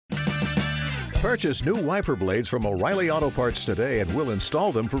Purchase new wiper blades from O'Reilly Auto Parts today and we'll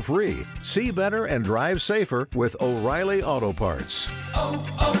install them for free. See better and drive safer with O'Reilly Auto Parts.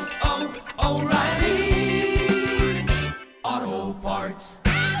 O'Reilly Auto Parts.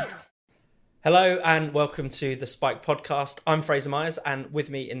 Hello and welcome to the Spike Podcast. I'm Fraser Myers, and with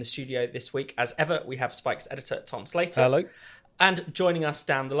me in the studio this week, as ever, we have Spike's editor, Tom Slater. Hello. And joining us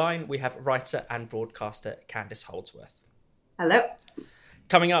down the line, we have writer and broadcaster Candice Holdsworth. Hello.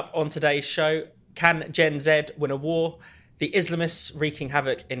 Coming up on today's show, can Gen Z win a war? The Islamists wreaking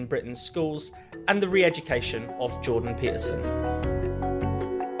havoc in Britain's schools, and the re-education of Jordan Peterson.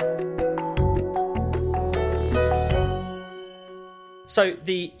 So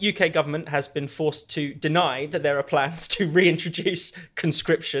the UK government has been forced to deny that there are plans to reintroduce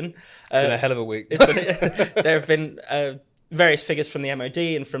conscription. It's been a hell of a week. There have been various figures from the MOD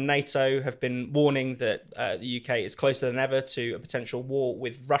and from NATO have been warning that the UK is closer than ever to a potential war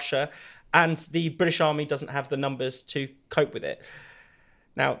with Russia, and the British Army doesn't have the numbers to cope with it.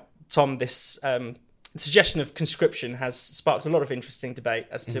 Now, Tom, this suggestion of conscription has sparked a lot of interesting debate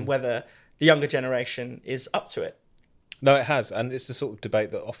as to whether the younger generation is up to it. No, it has. And it's the sort of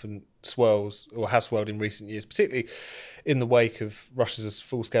debate that often swirls or has swirled in recent years, particularly in the wake of Russia's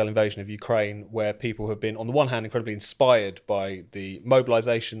full-scale invasion of Ukraine, where people have been, on the one hand, incredibly inspired by the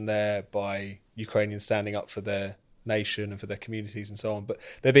mobilisation there, by Ukrainians standing up for their nation and for their communities and so on. But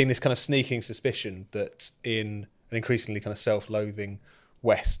there being this kind of sneaking suspicion that in an increasingly kind of self-loathing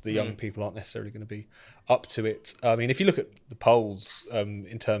West, the young people aren't necessarily going to be up to it. I mean, if you look at the polls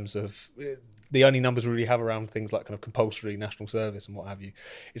in terms of the only numbers we really have around things like kind of compulsory national service and what have you,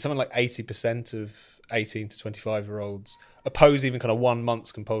 it's something like 80% of 18 to 25-year-olds oppose even kind of 1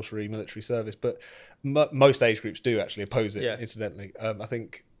 month's compulsory military service. But most age groups do actually oppose it, incidentally. I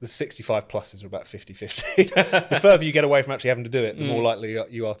think the 65 pluses are about 50-50. The further you get away from actually having to do it, the more likely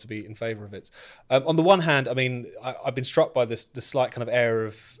you are to be in favour of it. On the one hand, I mean, I've been struck by the slight kind of air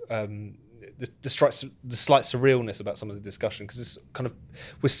of the slight surrealness about some of the discussion, because this kind of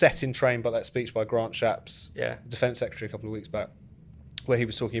was set in train by that speech by Grant Shapps, Defence Secretary, a couple of weeks back, where he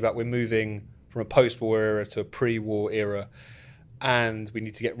was talking about we're moving from a post-war era to a pre-war era, and we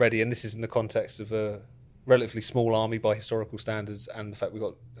need to get ready. And this is in the context of a relatively small army by historical standards, and the fact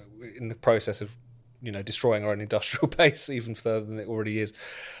we're in the process of destroying our own industrial base even further than it already is.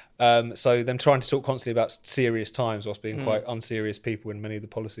 So them trying to talk constantly about serious times whilst being quite unserious people in many of the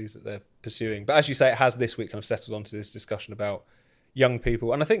policies that they're pursuing. But as you say, it has this week kind of settled onto this discussion about young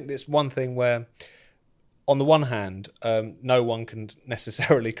people. And I think it's one thing where, on the one hand, no one can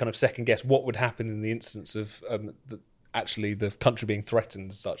necessarily kind of second guess what would happen in the instance of actually the country being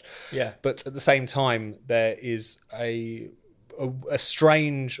threatened as such. Yeah. But at the same time, there is a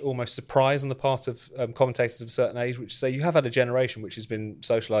strange almost surprise on the part of commentators of a certain age, which say you have had a generation which has been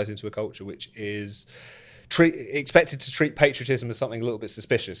socialised into a culture which is expected to treat patriotism as something a little bit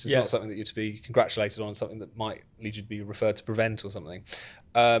suspicious. It's not something that you're to be congratulated on, something that might lead you to be referred to prevent or something.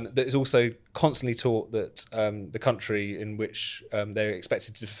 That is also constantly taught that the country in which they're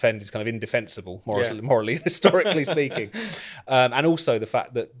expected to defend is kind of indefensible, morally and historically speaking. And also the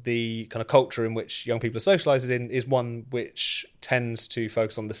fact that the kind of culture in which young people are socialised in is one which tends to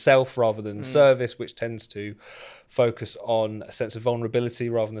focus on the self rather than service, which tends to focus on a sense of vulnerability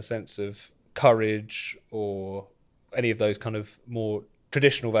rather than a sense of courage or any of those kind of more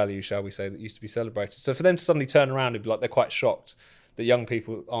traditional values, shall we say, that used to be celebrated. So for them to suddenly turn around and be like they're quite shocked that young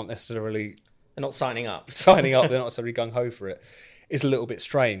people aren't necessarily... They're not signing up. They're not necessarily gung-ho for it. It's a little bit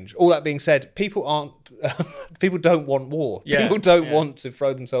strange. All that being said, people don't want war. People don't want to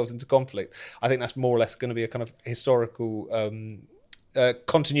throw themselves into conflict. I think that's more or less going to be a kind of historical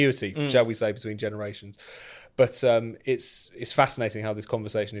continuity, shall we say, between generations. But it's fascinating how this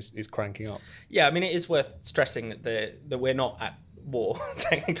conversation is cranking up. Yeah, I mean, it is worth stressing that we're not at war,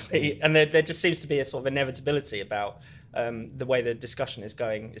 technically. And there just seems to be a sort of inevitability about the way the discussion is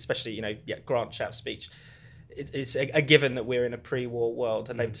going, especially, Grant Shapps' speech. It's a given that we're in a pre-war world,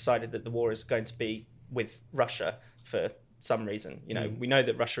 and they've decided that the war is going to be with Russia for some reason. We know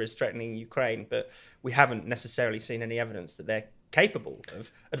that Russia is threatening Ukraine, but we haven't necessarily seen any evidence that they're capable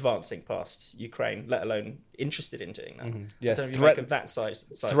of advancing past Ukraine, let alone interested in doing that. Yeah, I don't know if you make of that side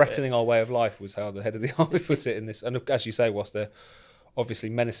threatening our way of life was how the head of the army put it in this. And as you say, whilst they're obviously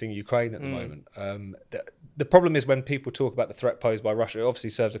menacing Ukraine at the moment, the problem is when people talk about the threat posed by Russia, it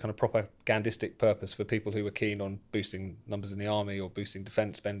obviously serves a kind of propagandistic purpose for people who are keen on boosting numbers in the army or boosting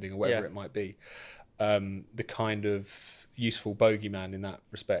defence spending or whatever it might be. The kind of useful bogeyman in that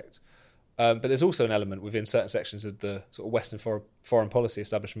respect. But there's also an element within certain sections of the sort of Western foreign policy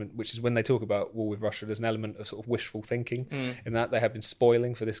establishment, which is when they talk about war with Russia, there's an element of sort of wishful thinking in that they have been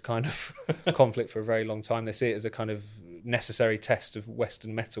spoiling for this kind of conflict for a very long time. They see it as a kind of necessary test of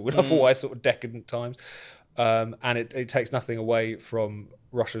Western mettle in otherwise sort of decadent times. And it takes nothing away from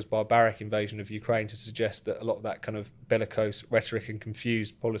Russia's barbaric invasion of Ukraine to suggest that a lot of that kind of bellicose rhetoric and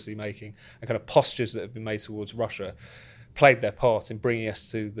confused policy making and kind of postures that have been made towards Russia played their part in bringing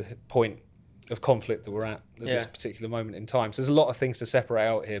us to the point of conflict that we're at this particular moment in time. So there's a lot of things to separate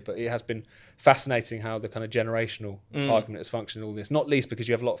out here, but it has been fascinating how the kind of generational argument has functioned in all this, not least because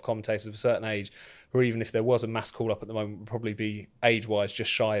you have a lot of commentators of a certain age who, even if there was a mass call-up at the moment, would probably be age-wise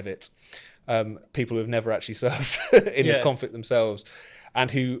just shy of it. People who have never actually served in a conflict themselves,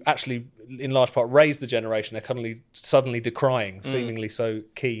 and who actually, in large part, raised the generation they're suddenly decrying, seemingly so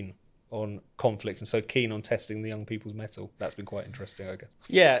keen on conflict and so keen on testing the young people's mettle. That's been quite interesting, I guess.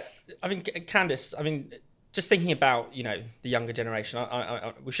 Yeah, I mean, Candice, just thinking about, the younger generation,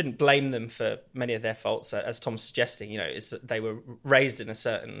 we shouldn't blame them for many of their faults, as Tom's suggesting, is that they were raised in a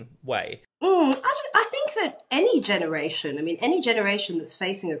certain way. I think that any generation that's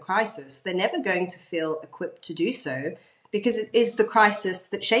facing a crisis, they're never going to feel equipped to do so, because it is the crisis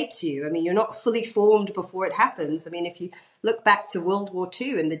that shapes you. You're not fully formed before it happens. If you look back to World War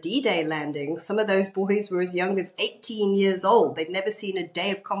II and the D-Day landing, some of those boys were as young as 18 years old. They'd never seen a day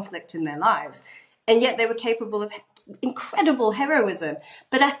of conflict in their lives. And yet they were capable of incredible heroism.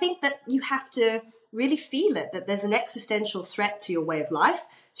 But I think that you have to really feel it, that there's an existential threat to your way of life,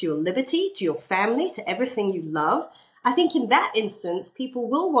 to your liberty, to your family, to everything you love. I think in that instance, people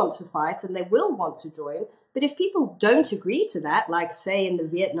will want to fight and they will want to join. But if people don't agree to that, like say in the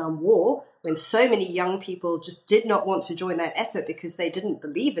Vietnam War, when so many young people just did not want to join that effort because they didn't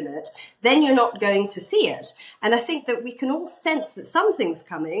believe in it, then you're not going to see it. And I think that we can all sense that something's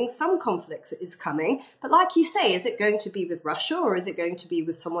coming, some conflict is coming. But like you say, is it going to be with Russia or is it going to be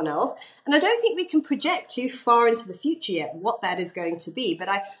with someone else? And I don't think we can project too far into the future yet what that is going to be. But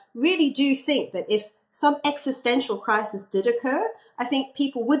I really do think that if some existential crisis did occur, I think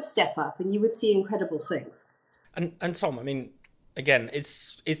people would step up and you would see incredible things. And Tom, again,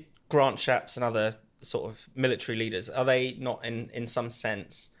 is Grant Shapps and other sort of military leaders, are they not in some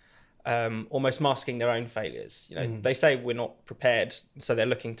sense almost masking their own failures? They say we're not prepared, so they're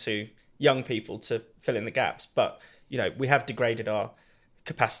looking to young people to fill in the gaps. But, we have degraded our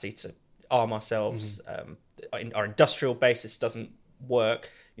capacity to arm ourselves. Our industrial basis doesn't work.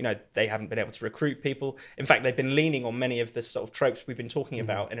 They haven't been able to recruit people. In fact, they've been leaning on many of the sort of tropes we've been talking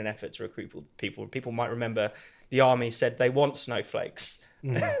about in an effort to recruit people. People might remember the army said they want snowflakes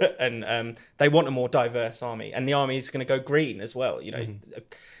and they want a more diverse army. And the army is going to go green as well.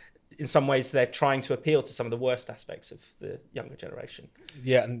 In some ways, they're trying to appeal to some of the worst aspects of the younger generation.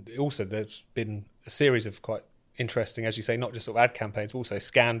 Yeah, and also there's been a series of quite interesting, as you say, not just sort of ad campaigns, but also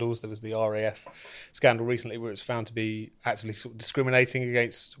scandals. There was the RAF scandal recently where it's found to be actively sort of discriminating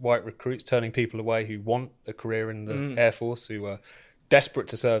against white recruits, turning people away who want a career in the Air Force, who are desperate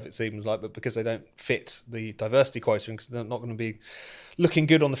to serve, it seems like, but because they don't fit the diversity quota and because they're not going to be looking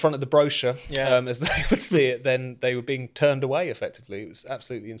good on the front of the brochure, as they would see it, then they were being turned away effectively. It was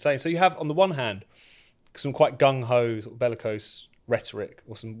absolutely insane. So you have, on the one hand, some quite gung-ho, sort of bellicose rhetoric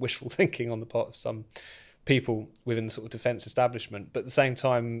or some wishful thinking on the part of some people within the sort of defence establishment, but at the same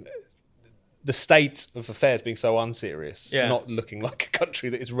time the state of affairs being so unserious, not looking like a country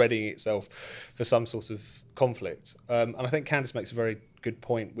that is readying itself for some sort of conflict. And I think Candice makes a very good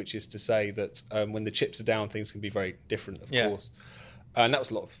point, which is to say that when the chips are down, things can be very different, of course. And that was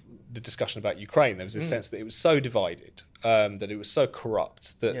a lot of the discussion about Ukraine. There was this sense that it was so divided, that it was so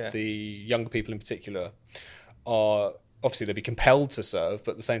corrupt, that the younger people in particular are... Obviously, they'll be compelled to serve,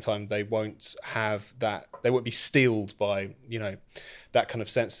 but at the same time, they won't have that. They won't be steeled by, that kind of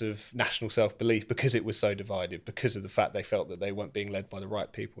sense of national self-belief because it was so divided, because of the fact they felt that they weren't being led by the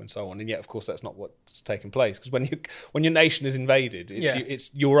right people and so on. And yet, of course, that's not what's taken place. Because when your nation is invaded,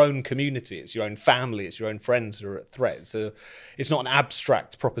 it's your own community, it's your own family, it's your own friends who are at threat. So it's not an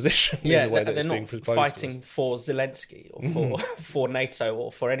abstract proposition in the way that it's being proposed. They're not fighting for Zelensky or for NATO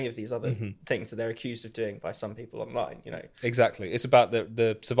or for any of these other things that they're accused of doing by some people online. Exactly. It's about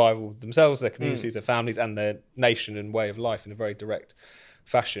the survival of themselves, their communities, their families, and their nation and way of life in a very direct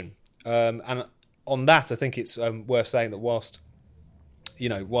fashion. And on that, I think it's worth saying that whilst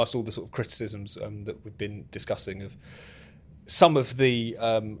all the sort of criticisms that we've been discussing of some of the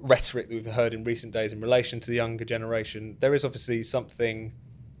rhetoric that we've heard in recent days in relation to the younger generation, there is obviously something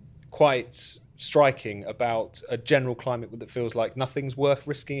quite striking about a general climate that feels like nothing's worth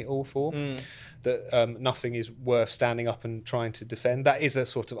risking it all for, that nothing is worth standing up and trying to defend. That is a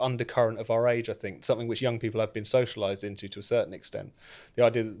sort of undercurrent of our age, I think, something which young people have been socialised into to a certain extent. The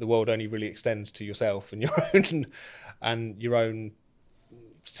idea that the world only really extends to yourself and your own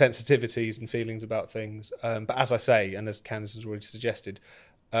sensitivities and feelings about things. But as I say, and as Candace has already suggested,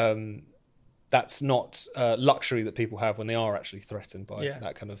 that's not a luxury that people have when they are actually threatened by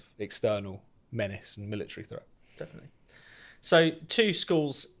that kind of external menace and military threat. Definitely. So 2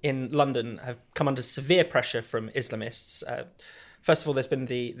 schools in London have come under severe pressure from Islamists. First of all, there's been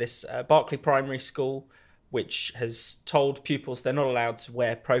this Berkeley Primary School, which has told pupils they're not allowed to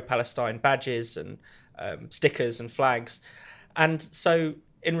wear pro-Palestine badges and stickers and flags. And so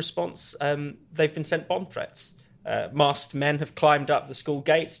in response, they've been sent bomb threats. Masked men have climbed up the school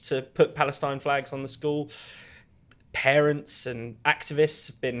gates to put Palestine flags on the school. Parents and activists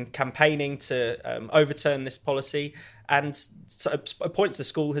have been campaigning to overturn this policy, and so at points the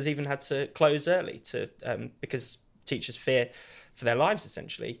school has even had to close early because teachers fear for their lives,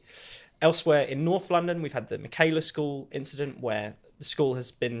 essentially. Elsewhere in North London, we've had the Michaela School incident where the school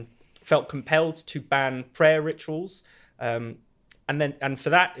has been felt compelled to ban prayer rituals, and for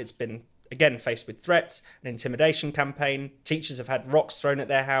that it's been again faced with threats, an intimidation campaign. Teachers have had rocks thrown at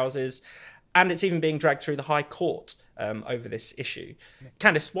their houses, and it's even being dragged through the High Court over this issue.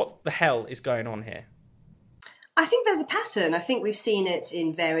 Candice, what the hell is going on here? I think there's a pattern. I think we've seen it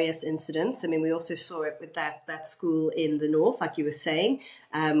in various incidents. I mean, we also saw it with that school in the north, like you were saying,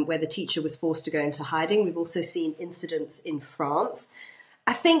 where the teacher was forced to go into hiding. We've also seen incidents in France.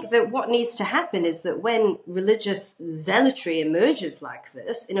 I think that what needs to happen is that when religious zealotry emerges like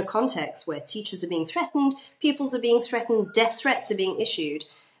this, in a context where teachers are being threatened, pupils are being threatened, death threats are being issued,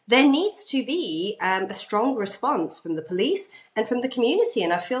 there needs to be a strong response from the police and from the community.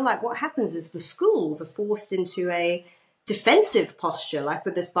 And I feel like what happens is the schools are forced into a defensive posture, like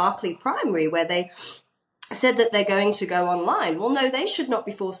with this Berkeley Primary, where they said that they're going to go online. Well, no, they should not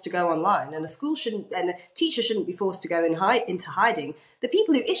be forced to go online, and a teacher shouldn't be forced to go into hiding. The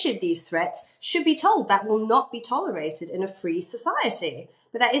people who issued these threats should be told that will not be tolerated in a free society.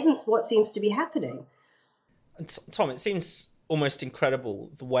 But that isn't what seems to be happening. And Tom, it seems almost incredible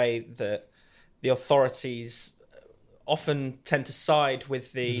the way that the authorities often tend to side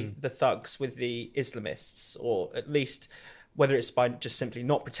with the thugs, with the Islamists, or at least whether it's by just simply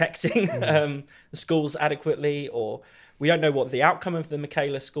not protecting the schools adequately, or we don't know what the outcome of the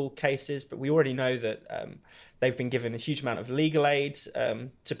Michaela School case is, but we already know that they've been given a huge amount of legal aid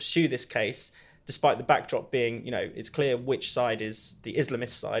to pursue this case, despite the backdrop being, it's clear which side is the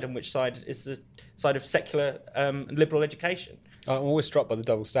Islamist side and which side is the side of secular and liberal education. I'm always struck by the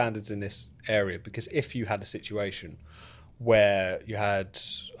double standards in this area, because if you had a situation where you had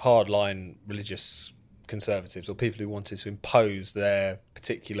hardline religious conservatives or people who wanted to impose their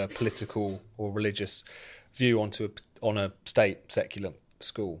particular political or religious view on a state secular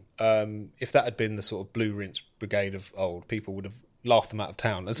school, if that had been the sort of blue rinse brigade of old, people would have laughed them out of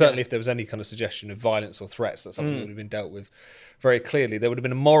town. And certainly if there was any kind of suggestion of violence or threats, that's something that would have been dealt with very clearly. There would have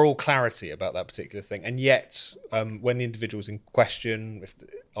been a moral clarity about that particular thing. And yet, when the individuals in question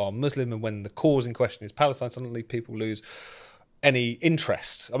are Muslim and when the cause in question is Palestine, suddenly people lose any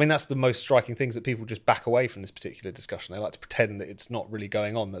interest. I mean, that's the most striking thing, is that people just back away from this particular discussion. They like to pretend that it's not really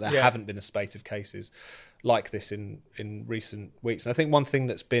going on, that there haven't been a spate of cases like this in recent weeks. And I think one thing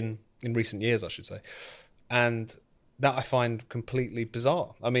that's been in recent years, I should say, and that I find completely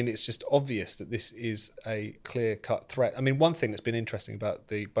bizarre. I mean, it's just obvious that this is a clear-cut threat. I mean, one thing that's been interesting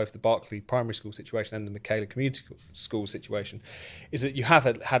about both the Berkeley Primary School situation and the Michaela Community School situation is that you have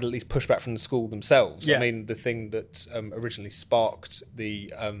had at least pushback from the school themselves. Yeah. I mean, the thing that originally sparked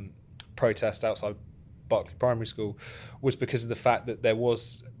the protest outside Berkeley Primary School was because of the fact that there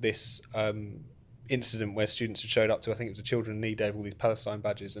was this incident where students had showed up to, I think it was a Children in Need Day, all these Palestine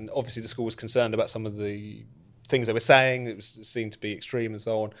badges, and obviously the school was concerned about some of the things they were saying. It was seen to be extreme and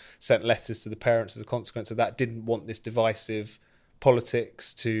so on, sent letters to the parents as a consequence of that, didn't want this divisive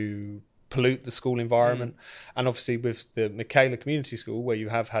politics to pollute the school environment. And obviously with the Michaela Community School, where you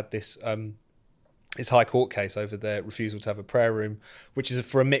have had this High Court case over their refusal to have a prayer room, which is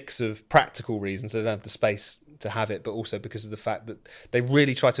for a mix of practical reasons, they don't have the space to have it, but also because of the fact that they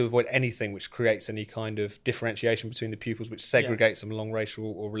really try to avoid anything which creates any kind of differentiation between the pupils, which segregates them along racial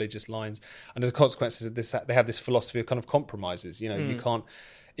or religious lines. And as a consequence of this, they have this philosophy of kind of compromises. You can't,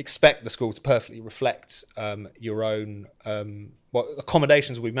 expect the school to perfectly reflect your own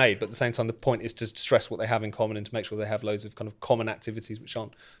accommodations will be made, but at the same time the point is to stress what they have in common and to make sure they have loads of kind of common activities which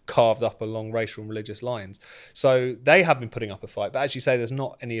aren't carved up along racial and religious lines. So they have been putting up a fight, but as you say, there's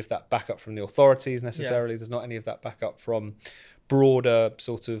not any of that backup from the authorities necessarily. There's not any of that backup from broader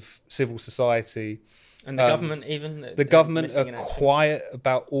sort of civil society. And the government even? The government are quiet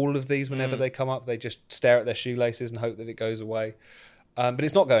about all of these whenever they come up. They just stare at their shoelaces and hope that it goes away. But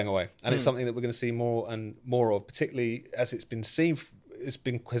it's not going away. And it's something that we're going to see more and more of, particularly as it's been seen, has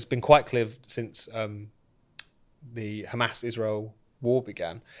been quite clear since the Hamas-Israel war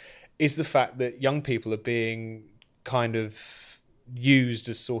began, is the fact that young people are being kind of used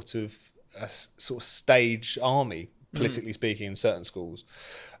as sort of a sort of stage army, politically speaking, in certain schools.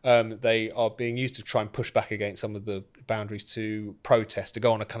 They are being used to try and push back against some of the boundaries to protest, to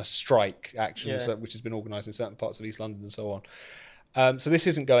go on a kind of strike action, which has been organised in certain parts of East London and so on. So this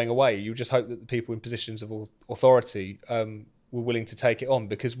isn't going away. You just hope that the people in positions of authority were willing to take it on,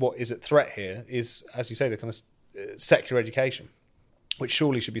 because what is at threat here is, as you say, the kind of secular education, which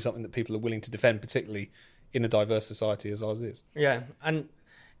surely should be something that people are willing to defend, particularly in a diverse society as ours is. Yeah, and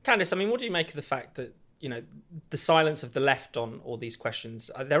Candice, I mean, what do you make of the fact that, you know, the silence of the left on all these questions?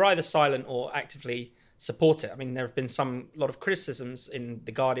 They're either silent or actively support it. I mean, there have been a lot of criticisms in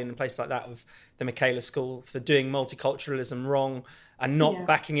The Guardian and places like that of the Michaela School for doing multiculturalism wrong and not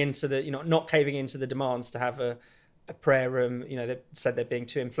backing into the, you know, not caving into the demands to have a prayer room. You know, they said they're being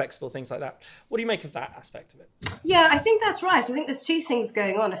too inflexible, things like that. What do you make of that aspect of it? Yeah, I think that's right. I think there's two things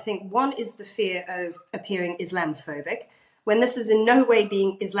going on. I think one is the fear of appearing Islamophobic, when this is in no way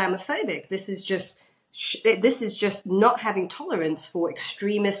being Islamophobic. This is just not having tolerance for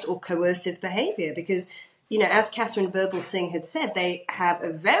extremist or coercive behaviour, because, you know, as Catherine Birbalsingh had said, they have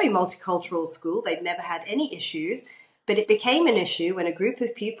a very multicultural school. They've never had any issues, but it became an issue when a group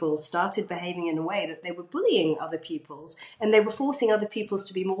of pupils started behaving in a way that they were bullying other pupils, and they were forcing other pupils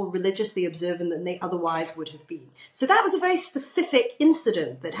to be more religiously observant than they otherwise would have been. So that was a very specific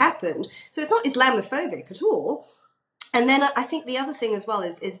incident that happened. So it's not Islamophobic at all. And then I think the other thing as well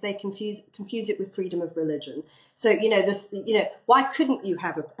is they confuse it with freedom of religion. So, you know, why couldn't you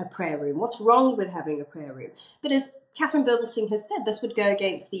have a prayer room? What's wrong with having a prayer room? But as Catherine Birbalsingh has said, this would go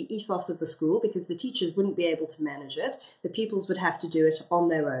against the ethos of the school, because the teachers wouldn't be able to manage it. The pupils would have to do it on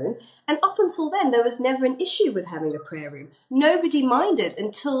their own. And up until then, there was never an issue with having a prayer room. Nobody minded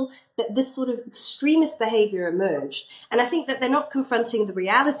until this sort of extremist behaviour emerged. And I think that they're not confronting the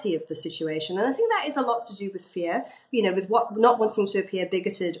reality of the situation. And I think that is a lot to do with fear, you know, with not wanting to appear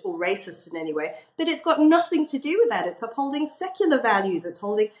bigoted or racist in any way. But it's got nothing to do with that. It's upholding secular values. It's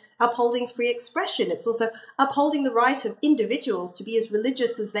upholding free expression. It's also upholding the right of individuals to be as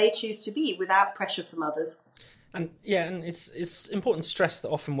religious as they choose to be without pressure from others. And it's important to stress that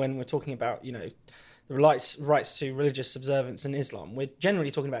often when we're talking about, you know, the rights to religious observance in Islam, we're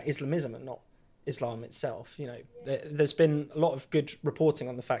generally talking about Islamism and not Islam itself. You know, there's been a lot of good reporting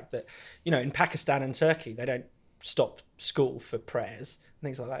on the fact that, you know, in Pakistan and Turkey, they don't stop school for prayers and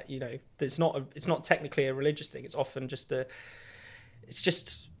things like that. You know, it's not technically a religious thing. It's often just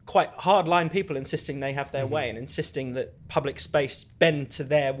quite hardline people insisting they have their way and insisting that public space bend to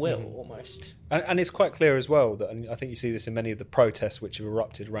their will almost. And it's quite clear as well that, and I think you see this in many of the protests which have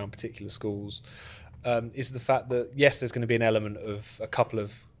erupted around particular schools, is the fact that, yes, there's going to be an element of a couple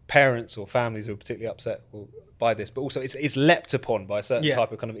of parents or families who are particularly upset by this, but also it's leapt upon by a certain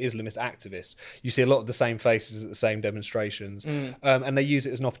type of kind of Islamist activists. You see a lot of the same faces at the same demonstrations, and they use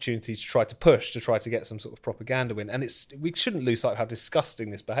it as an opportunity to try to get some sort of propaganda win. And we shouldn't lose sight of how disgusting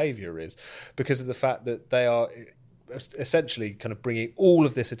this behaviour is, because of the fact that they are essentially kind of bringing all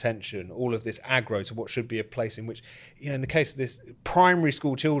of this attention, all of this aggro to what should be a place in which, you know, in the case of this, primary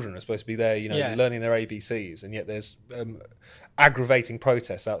school children are supposed to be there, you know, learning their ABCs, and yet there's aggravating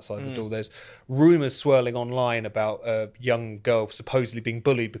protests outside the door. There's rumours swirling online about a young girl supposedly being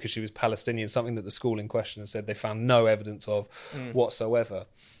bullied because she was Palestinian, something that the school in question has said they found no evidence of whatsoever,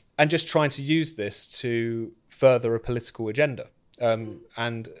 and just trying to use this to further a political agenda.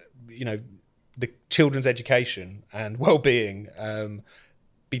 And, you know, the children's education and well-being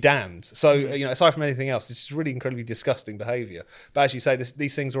be damned. So, you know, aside from anything else, this is really incredibly disgusting behaviour. But as you say,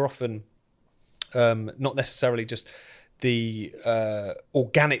 these things are often not necessarily just the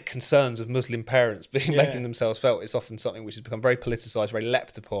organic concerns of Muslim parents making themselves felt. It's often something which has become very politicised, very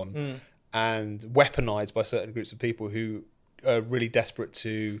leapt upon, and weaponised by certain groups of people who are really desperate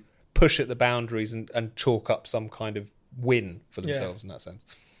to push at the boundaries and chalk up some kind of win for themselves in that sense.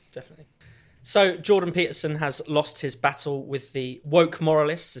 Definitely. So Jordan Peterson has lost his battle with the woke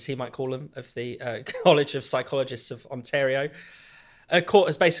moralists, as he might call them, of the College of Psychologists of Ontario. A court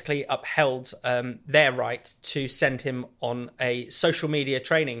has basically upheld their right to send him on a social media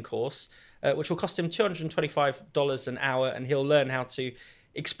training course, which will cost him $225 an hour, and he'll learn how to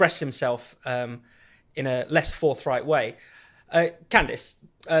express himself in a less forthright way. Candice,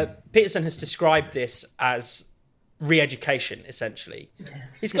 Peterson has described this as re-education, essentially.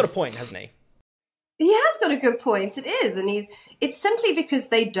 Yes. He's got a point, hasn't he? He has got a good point. It is. And it's simply because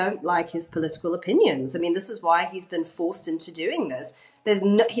they don't like his political opinions. I mean, this is why he's been forced into doing this. There's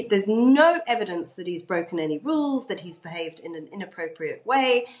no evidence that he's broken any rules, that he's behaved in an inappropriate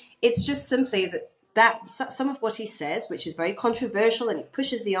way. It's just simply that some of what he says, which is very controversial and he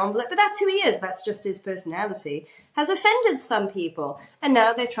pushes the envelope, but that's who he is. That's just his personality, has offended some people. And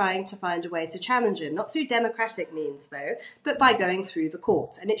now they're trying to find a way to challenge him, not through democratic means, though, but by going through the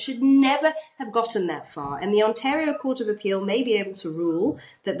courts. And it should never have gotten that far. And the Ontario Court of Appeal may be able to rule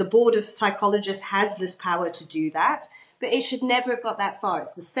that the Board of Psychologists has this power to do that, but it should never have got that far.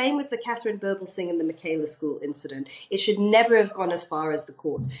 It's the same with the Catherine Birbalsingh and the Michaela School incident. It should never have gone as far as the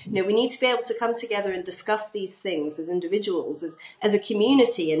courts. We need to be able to come together and discuss these things as individuals, as a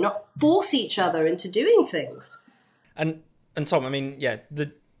community, and not force each other into doing things. And Tom, I mean,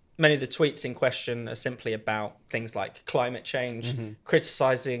 many of the tweets in question are simply about things like climate change,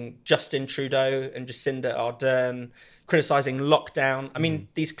 criticising Justin Trudeau and Jacinda Ardern, criticising lockdown. I mean,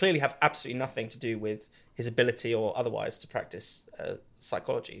 these clearly have absolutely nothing to do with his ability or otherwise to practice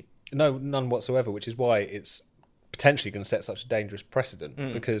psychology. No, none whatsoever, which is why it's potentially going to set such a dangerous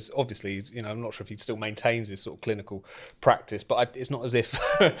precedent, because obviously, I'm not sure if he still maintains his sort of clinical practice, but it's not as if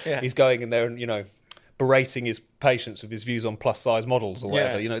he's going in there and, berating his patients with his views on plus-size models or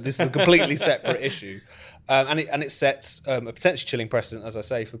whatever. This is a completely separate issue. And it sets a potentially chilling precedent, as I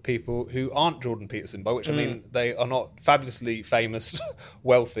say, for people who aren't Jordan Peterson, by which I mean they are not fabulously famous,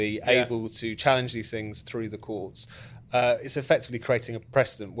 wealthy, able to challenge these things through the courts. It's effectively creating a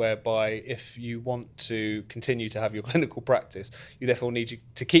precedent whereby if you want to continue to have your clinical practice, you therefore need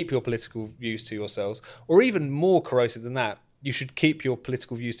to keep your political views to yourselves, or even more corrosive than that, you should keep your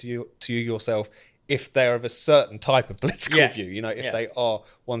political views to you yourself if they're of a certain type of political view, if they are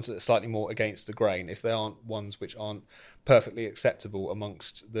ones that are slightly more against the grain, if they aren't ones which aren't perfectly acceptable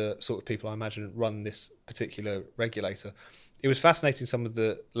amongst the sort of people I imagine run this particular regulator. It was fascinating, some of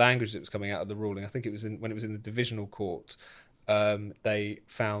the language that was coming out of the ruling. I think it was when it was in the divisional court. They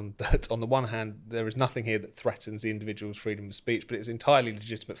found that on the one hand, there is nothing here that threatens the individual's freedom of speech, but it is entirely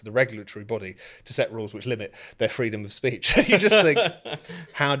legitimate for the regulatory body to set rules which limit their freedom of speech. You just think,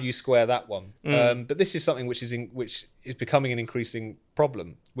 how do you square that one? But this is something which is becoming an increasing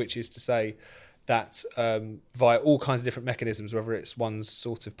problem, which is to say that via all kinds of different mechanisms, whether it's one's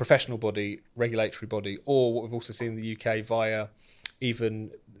sort of professional body, regulatory body, or what we've also seen in the UK via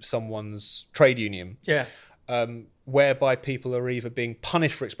even someone's trade union. Whereby people are either being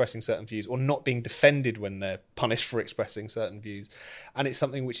punished for expressing certain views or not being defended when they're punished for expressing certain views. And it's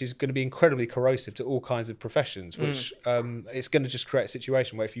something which is going to be incredibly corrosive to all kinds of professions, which it's going to just create a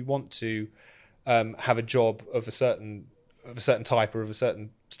situation where if you want to have a job of a certain type or of a certain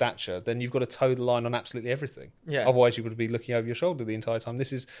stature, then you've got to toe the line on absolutely everything. Otherwise you've got to be looking over your shoulder the entire time.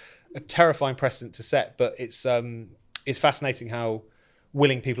 This is a terrifying precedent to set, but it's fascinating how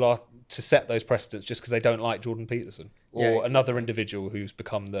willing people are to set those precedents just because they don't like Jordan Peterson or another individual who's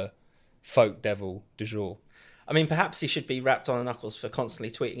become the folk devil du jour. I mean, perhaps he should be rapped on the knuckles for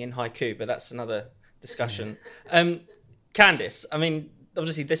constantly tweeting in haiku, but that's another discussion. Candice, I mean,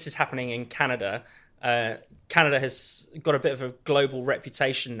 obviously this is happening in Canada. Canada has got a bit of a global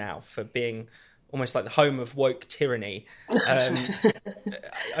reputation now for being almost like the home of woke tyranny.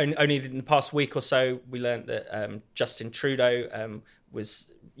 Only in the past week or so, we learned that Justin Trudeau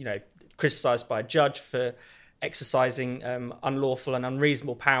was, criticised by a judge for exercising unlawful and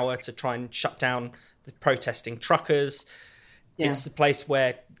unreasonable power to try and shut down the protesting truckers. It's the place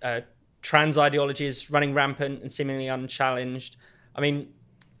where trans ideology is running rampant and seemingly unchallenged. I mean,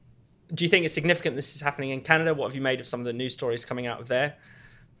 do you think it's significant this is happening in Canada? What have you made of some of the news stories coming out of there?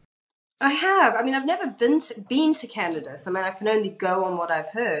 I have. I mean, I've never been to Canada, so I can only go on what I've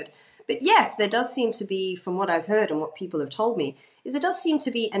heard. But yes, there does seem to be, from what I've heard and what people have told me, there does seem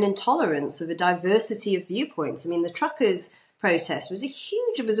to be an intolerance of a diversity of viewpoints. I mean, the truckers' protest was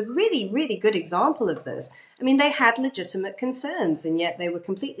a really, really good example of this. I mean, they had legitimate concerns, and yet they were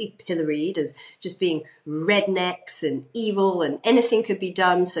completely pilloried as just being rednecks and evil, and anything could be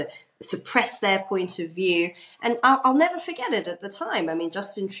done to suppress their point of view. And I'll never forget it at the time. I mean,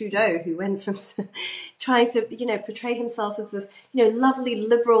 Justin Trudeau, who went from trying to, portray himself as this, lovely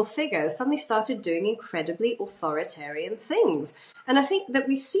liberal figure, suddenly started doing incredibly authoritarian things. And I think that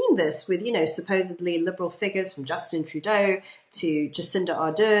we've seen this with, supposedly liberal figures from Justin Trudeau to Jacinda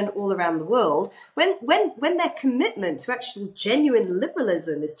Ardern all around the world. When their commitment to actual genuine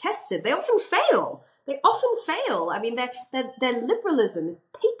liberalism is tested, they often fail. They often fail. I mean, their liberalism is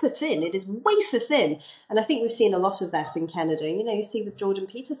paper thin. It is wafer thin. And I think we've seen a lot of that in Canada. You see with Jordan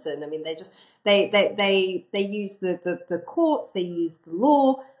Peterson. I mean, they use the courts, they use the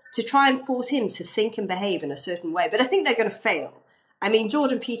law to try and force him to think and behave in a certain way. But I think they're going to fail. I mean,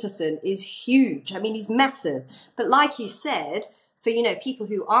 Jordan Peterson is huge. I mean, he's massive. But like you said, for, people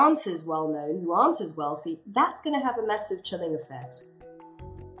who aren't as well known, who aren't as wealthy, that's going to have a massive chilling effect.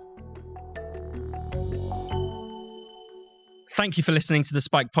 Thank you for listening to the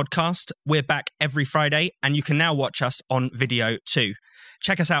Spiked podcast. We're back every Friday, and you can now watch us on video too.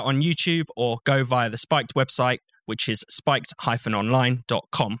 Check us out on YouTube or go via the Spiked website, which is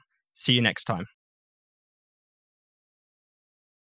spiked-online.com. See you next time.